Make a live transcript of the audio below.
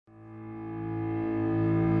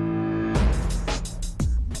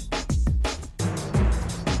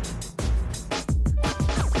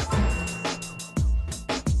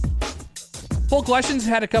Full questions,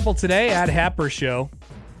 had a couple today at Happer Show.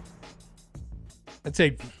 I'd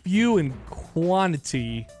say few in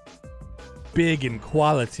quantity, big in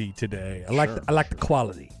quality today. I like the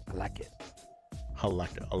quality. I like it. I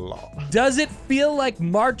like it a lot. Does it feel like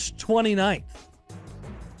March 29th?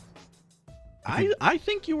 I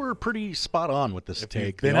think you were pretty spot on with this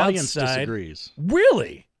take. The audience disagrees.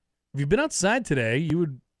 Really? If you've been outside today,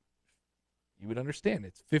 you would understand.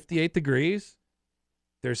 It's 58 degrees.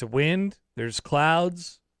 There's a wind. There's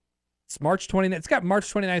clouds. It's March 29th. It's got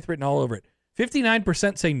March 29th written all over it.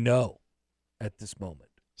 59% say no at this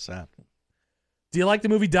moment. Sad. Do you like the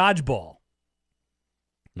movie Dodgeball?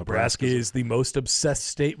 Nebraska is the most obsessed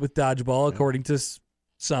state with dodgeball, according to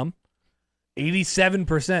some.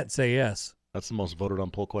 87% say yes. That's the most voted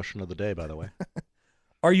on poll question of the day, by the way.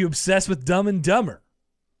 Are you obsessed with Dumb and Dumber?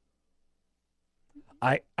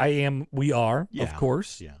 I am. We are, of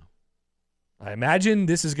course. Yeah. I imagine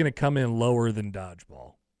this is going to come in lower than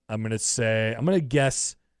Dodgeball. I'm going to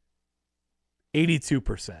guess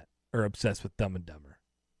 82% are obsessed with Dumb and Dumber.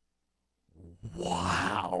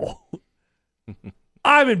 Wow.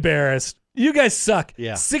 I'm embarrassed. You guys suck.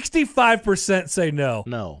 Yeah. 65% say no.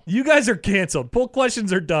 No. You guys are canceled. Poll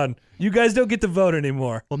questions are done. You guys don't get to vote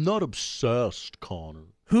anymore. I'm not obsessed,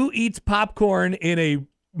 Connor. Who eats popcorn in a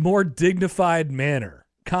more dignified manner?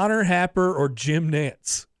 Connor Happer or Jim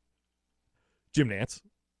Nance? Jim Nance.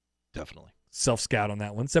 Definitely. Self-scout on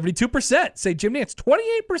that one. 72% say Jim Nance.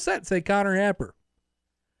 28% say Connor Happer.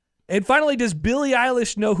 And finally, does Billie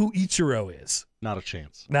Eilish know who Ichiro is? Not a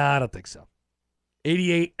chance. Nah, I don't think so.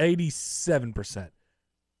 87%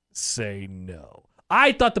 say no.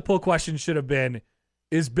 I thought the poll question should have been,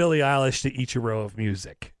 is Billie Eilish the Ichiro of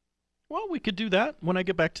music? Well, we could do that when I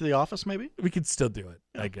get back to the office, maybe. We could still do it,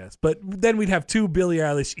 I guess. But then we'd have two Billie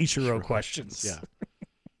Eilish Ichiro questions. Yeah.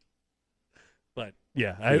 But,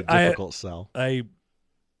 yeah. Difficult sell. I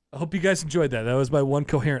hope you guys enjoyed that. That was my one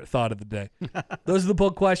coherent thought of the day. Those are the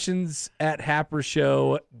poll questions at Happer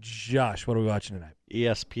Show. Josh, what are we watching tonight?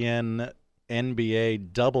 ESPN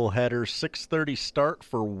NBA doubleheader, 6:30 start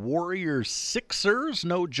for Warriors Sixers.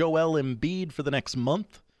 No Joel Embiid for the next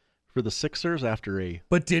month for the Sixers after a...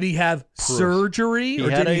 But did he have surgery or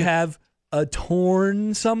did he have a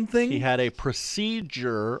torn something? He had a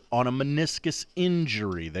procedure on a meniscus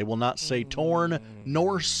injury. They will not say torn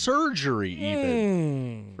nor surgery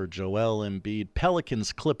even for Joel Embiid.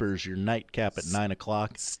 Pelicans Clippers, your nightcap at 9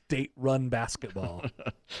 o'clock. State-run basketball.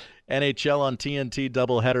 NHL on TNT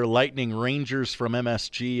doubleheader, Lightning Rangers from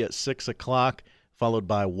MSG at 6 o'clock, followed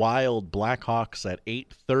by Wild Blackhawks at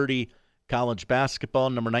 8:30. College basketball,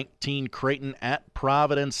 number 19, Creighton at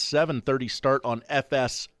Providence, 7:30 start on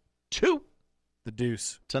FS2. The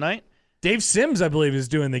Deuce. Tonight. Dave Sims, I believe, is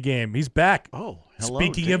doing the game. He's back. Oh, hello,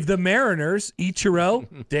 Speaking Dave. of the Mariners,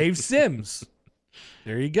 Ichiro, Dave Sims.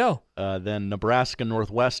 There you go. Then Nebraska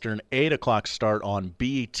Northwestern, 8 o'clock start on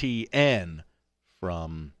BTN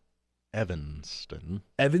from Evanston.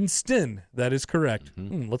 Evanston, that is correct.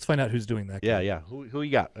 Let's find out who's doing that. Yeah, yeah. Who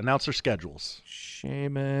you got? Announcer schedules.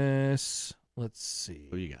 Seamus. Let's see.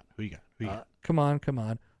 Who you got? Come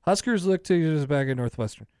on. Huskers look to back at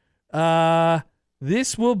Northwestern.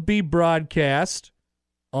 This will be broadcast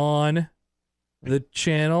on the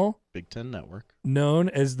channel Big Ten Network, known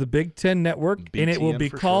as the Big Ten Network, BTN and it will be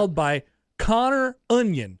for called short. by Connor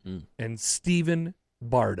Onion and Stephen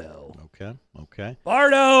Bardo. Okay.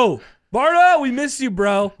 Bardo, we miss you,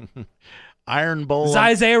 bro. Iron Bowl. Does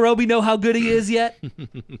Isaiah Roby know how good he is yet?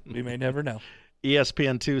 We may never know.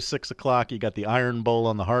 ESPN2, 6 o'clock. You got the Iron Bowl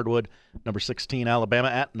on the hardwood. Number 16, Alabama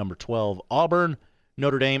at number 12, Auburn.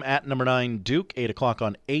 Notre Dame at number 9, Duke. 8 o'clock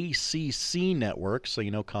on ACC Network, so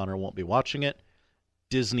you know Connor won't be watching it.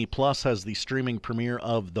 Disney Plus has the streaming premiere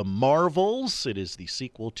of The Marvels. It is the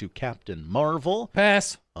sequel to Captain Marvel.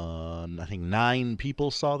 Pass. I think 9 people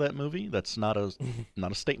saw that movie. That's not a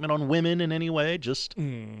statement on women in any way, just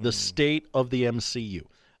the state of the MCU.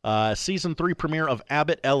 Season 3 premiere of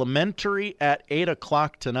Abbott Elementary at 8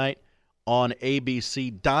 o'clock tonight on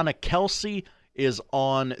ABC. Donna Kelsey is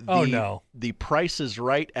on the Price is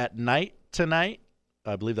Right at night tonight.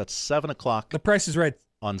 I believe that's 7 o'clock. The Price is Right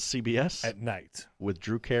on CBS at night with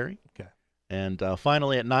Drew Carey. Okay. And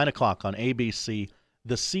finally at 9 o'clock on ABC,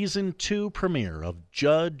 the Season 2 premiere of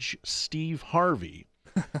Judge Steve Harvey.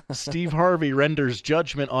 Steve Harvey renders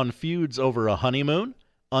judgment on feuds over a honeymoon,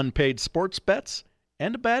 unpaid sports bets,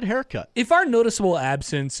 and a bad haircut. If our noticeable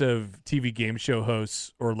absence of TV game show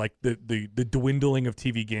hosts, or like the dwindling of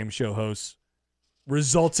TV game show hosts,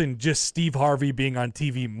 results in just Steve Harvey being on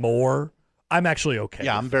TV more, I'm actually okay.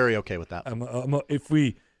 Yeah, I'm very okay with that. If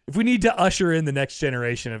we need to usher in the next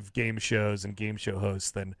generation of game shows and game show hosts,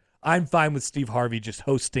 then I'm fine with Steve Harvey just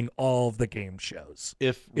hosting all of the game shows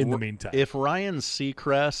in the meantime. If Ryan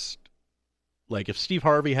Seacrest, like if Steve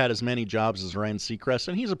Harvey had as many jobs as Ryan Seacrest,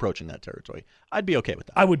 and he's approaching that territory, I'd be okay with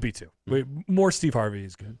that. I would be too. More Steve Harvey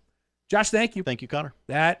is good. Josh, thank you. Thank you, Connor.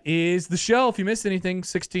 That is the show. If you missed anything,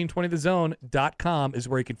 1620thezone.com is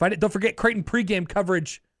where you can find it. Don't forget Creighton pregame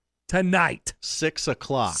coverage tonight. 6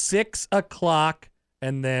 o'clock. 6 o'clock.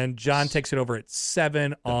 And then John takes it over at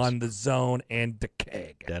 7 on the Zone and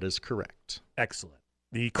DeKeg. That is correct. Excellent.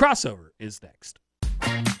 The crossover is next.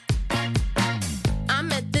 I'm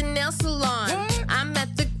at the nail salon. I'm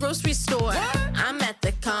at the grocery store. I'm at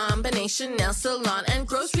the combination nail salon and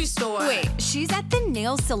grocery store. Wait, she's at the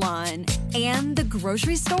nail salon and the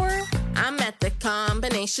grocery store? I'm at the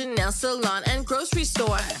combination nail salon and grocery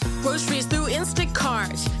store. Groceries through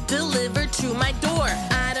Instacart, delivered to my door.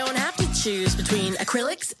 I don't have to choose between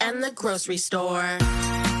acrylics and the grocery store.